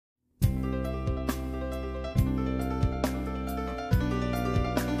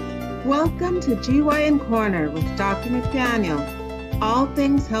Welcome to GYN Corner with Dr. McDaniel, all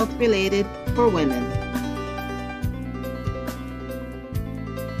things health related for women.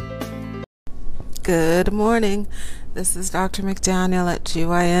 Good morning. This is Dr. McDaniel at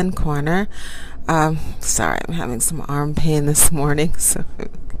GYN Corner. Sorry, I'm having some arm pain this morning, so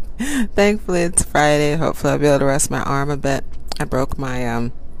thankfully it's Friday. Hopefully I'll be able to rest my arm a bit. I broke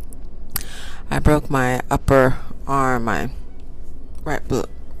my upper arm,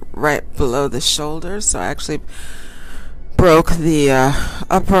 right below the shoulder. So I actually broke the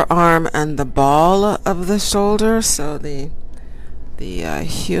upper arm and the ball of the shoulder. So the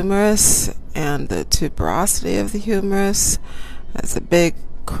humerus and the tuberosity of the humerus has a big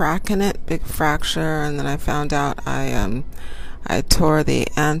crack in it, big fracture, and then I found out I tore the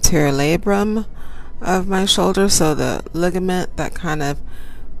anterior labrum of my shoulder, so the ligament that kind of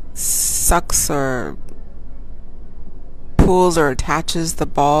sucks or pulls or attaches the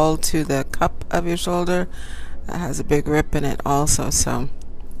ball to the cup of your shoulder, that has a big rip in it also. So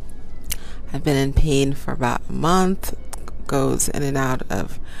I've been in pain for about a month. Goes in and out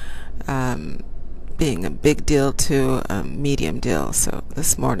of being a big deal to a medium deal. So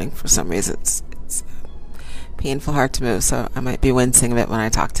this morning, for some reason, it's painful, hard to move, so I might be wincing a bit when I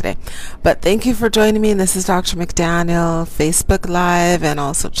talk today. But thank you for joining me. This is Dr. McDaniel, Facebook Live, and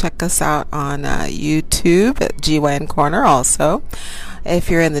also check us out on YouTube at GYN Corner also.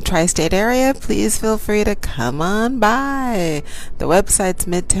 If you're in the tri-state area, please feel free to come on by. The website's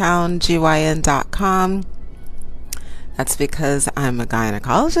midtowngyn.com. That's because I'm a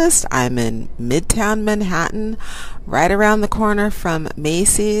gynecologist. I'm in Midtown Manhattan, right around the corner from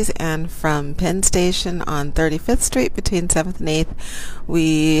Macy's and from Penn Station on 35th Street between 7th and 8th.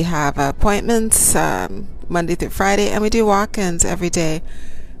 We have appointments Monday through Friday, and we do walk-ins every day.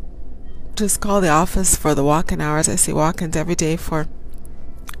 Just call the office for the walk-in hours. I see walk-ins every day for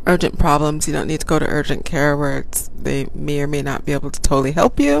urgent problems. You don't need to go to urgent care where they may or may not be able to totally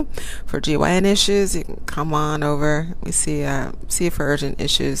help you. For GYN issues, you can come on over. We see for urgent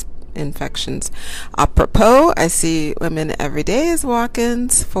issues, infections. Apropos, I see women every day as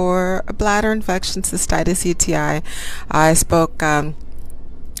walk-ins for a bladder infection, cystitis, UTI. I spoke about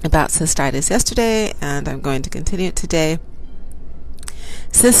cystitis yesterday, and I'm going to continue it today.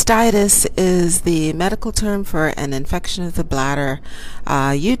 Cystitis is the medical term for an infection of the bladder.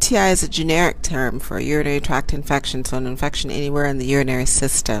 UTI is a generic term for a urinary tract infection, so an infection anywhere in the urinary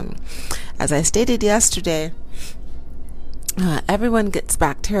system. As I stated yesterday, everyone gets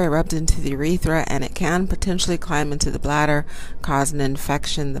bacteria rubbed into the urethra, and it can potentially climb into the bladder, cause an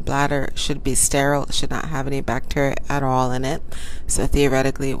infection. The bladder should be sterile. It should not have any bacteria at all in it. So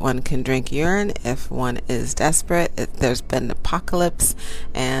theoretically, one can drink urine if one is desperate. If there's been an apocalypse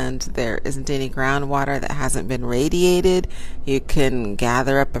and there isn't any groundwater that hasn't been radiated, you can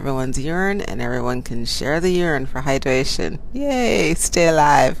gather up everyone's urine and everyone can share the urine for hydration. Yay, stay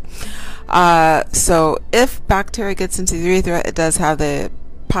alive. So if bacteria gets into the urethra, it does have the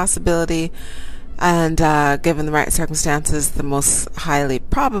possibility, and given the right circumstances, the most highly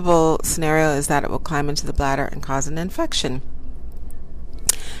probable scenario is that it will climb into the bladder and cause an infection.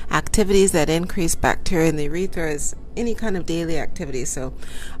 Activities that increase bacteria in the urethra is any kind of daily activity. So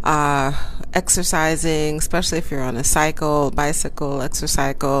exercising, especially if you're on a cycle, bicycle,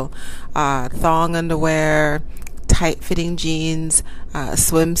 exercycle, thong underwear, tight-fitting jeans,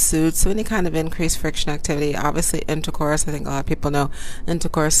 swimsuits, so any kind of increased friction activity. Obviously intercourse, I think a lot of people know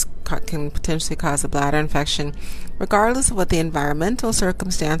intercourse can potentially cause a bladder infection. Regardless of what the environmental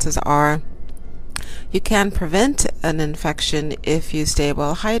circumstances are, you can prevent an infection if you stay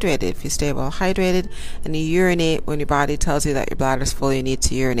well hydrated. If you stay well hydrated and you urinate when your body tells you that your bladder is full, you need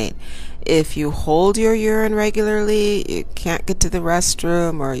to urinate. If you hold your urine regularly, you can't get to the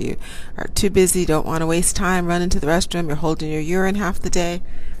restroom, or you are too busy, don't want to waste time running to the restroom, you're holding your urine half the day,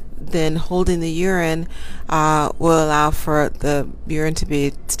 then holding the urine will allow for the urine to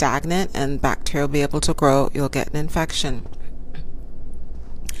be stagnant and bacteria will be able to grow. You'll get an infection.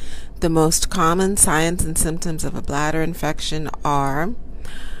 The most common signs and symptoms of a bladder infection are,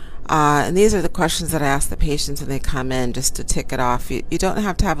 and these are the questions that I ask the patients when they come in, just to tick it off. You don't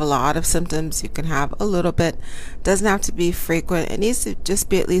have to have a lot of symptoms. You can have a little bit. Doesn't have to be frequent. It needs to just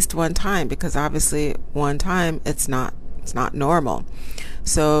be at least one time, because obviously one time it's not normal.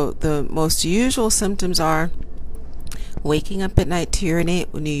 So the most usual symptoms are waking up at night to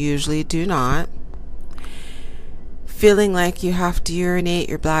urinate when you usually do not, feeling like you have to urinate,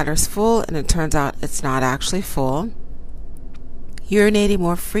 your bladder's full, and it turns out it's not actually full, urinating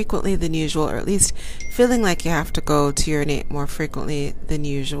more frequently than usual, or at least feeling like you have to go to urinate more frequently than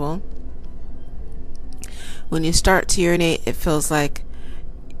usual. When you start to urinate, it feels like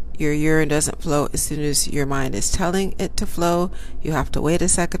your urine doesn't flow as soon as your mind is telling it to flow. You have to wait a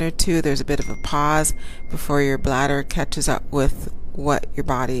second or two. There's a bit of a pause before your bladder catches up with what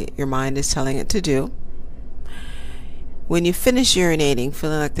your mind is telling it to do. When you finish urinating,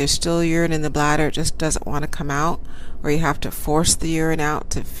 feeling like there's still urine in the bladder, it just doesn't want to come out, or you have to force the urine out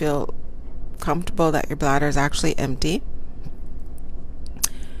to feel comfortable that your bladder is actually empty.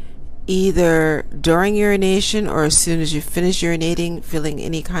 Either during urination or as soon as you finish urinating, feeling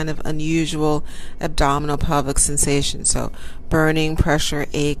any kind of unusual abdominal pelvic sensation. So burning, pressure,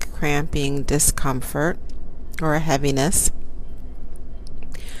 ache, cramping, discomfort, or a heaviness.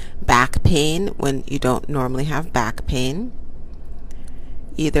 Back pain when you don't normally have back pain.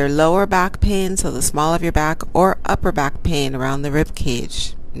 Either lower back pain, so the small of your back, or upper back pain around the rib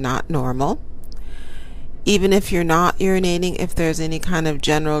cage. Not normal. Even if you're not urinating, if there's any kind of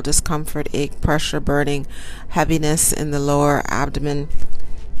general discomfort, ache, pressure, burning, heaviness in the lower abdomen,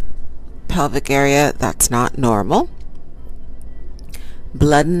 pelvic area, that's not normal.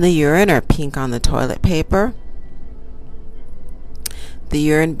 Blood in the urine or pink on the toilet paper. The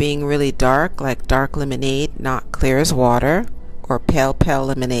urine being really dark, like dark lemonade, not clear as water, or pale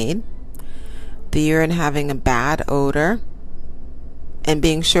lemonade. The urine having a bad odor, and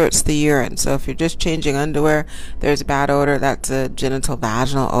being sure it's the urine. So if you're just changing underwear, there's a bad odor, that's a genital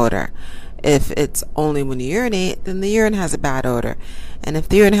vaginal odor. If it's only when you urinate, then the urine has a bad odor. And if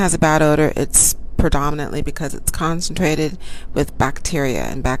the urine has a bad odor, it's predominantly because it's concentrated with bacteria,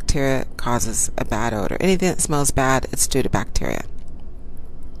 and bacteria causes a bad odor. Anything that smells bad, it's due to bacteria.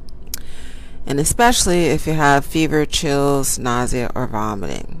 And especially if you have fever, chills, nausea, or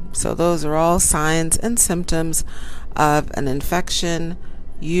vomiting. So those are all signs and symptoms of an infection,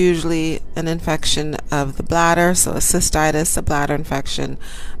 usually an infection of the bladder, so a cystitis, a bladder infection,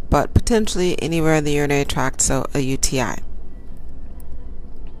 but potentially anywhere in the urinary tract, so a UTI.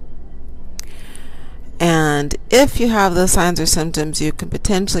 And if you have those signs or symptoms, you can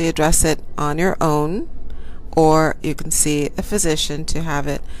potentially address it on your own, or you can see a physician to have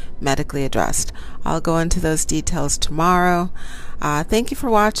it medically addressed. I'll go into those details tomorrow. Thank you for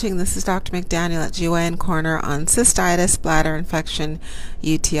watching. This is Dr. McDaniel at GYN Corner on cystitis, bladder infection,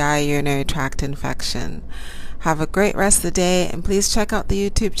 UTI, urinary tract infection. Have a great rest of the day, and please check out the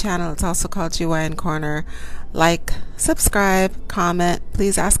YouTube channel. It's also called GYN Corner. Like, subscribe, comment.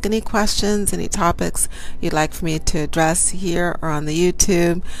 Please ask any questions, any topics you'd like for me to address here or on the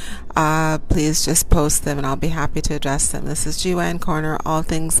YouTube. Please just post them and I'll be happy to address them. This is GYN Corner, all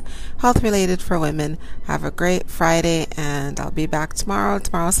things health related for women. Have a great Friday, and I'll be back tomorrow.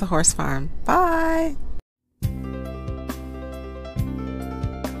 Tomorrow's the horse farm. Bye.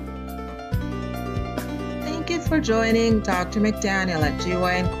 Thank you for joining Dr. McDaniel at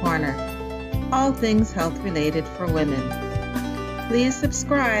GYN Corner, all things health related for women. Please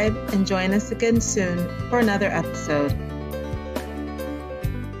subscribe and join us again soon for another episode.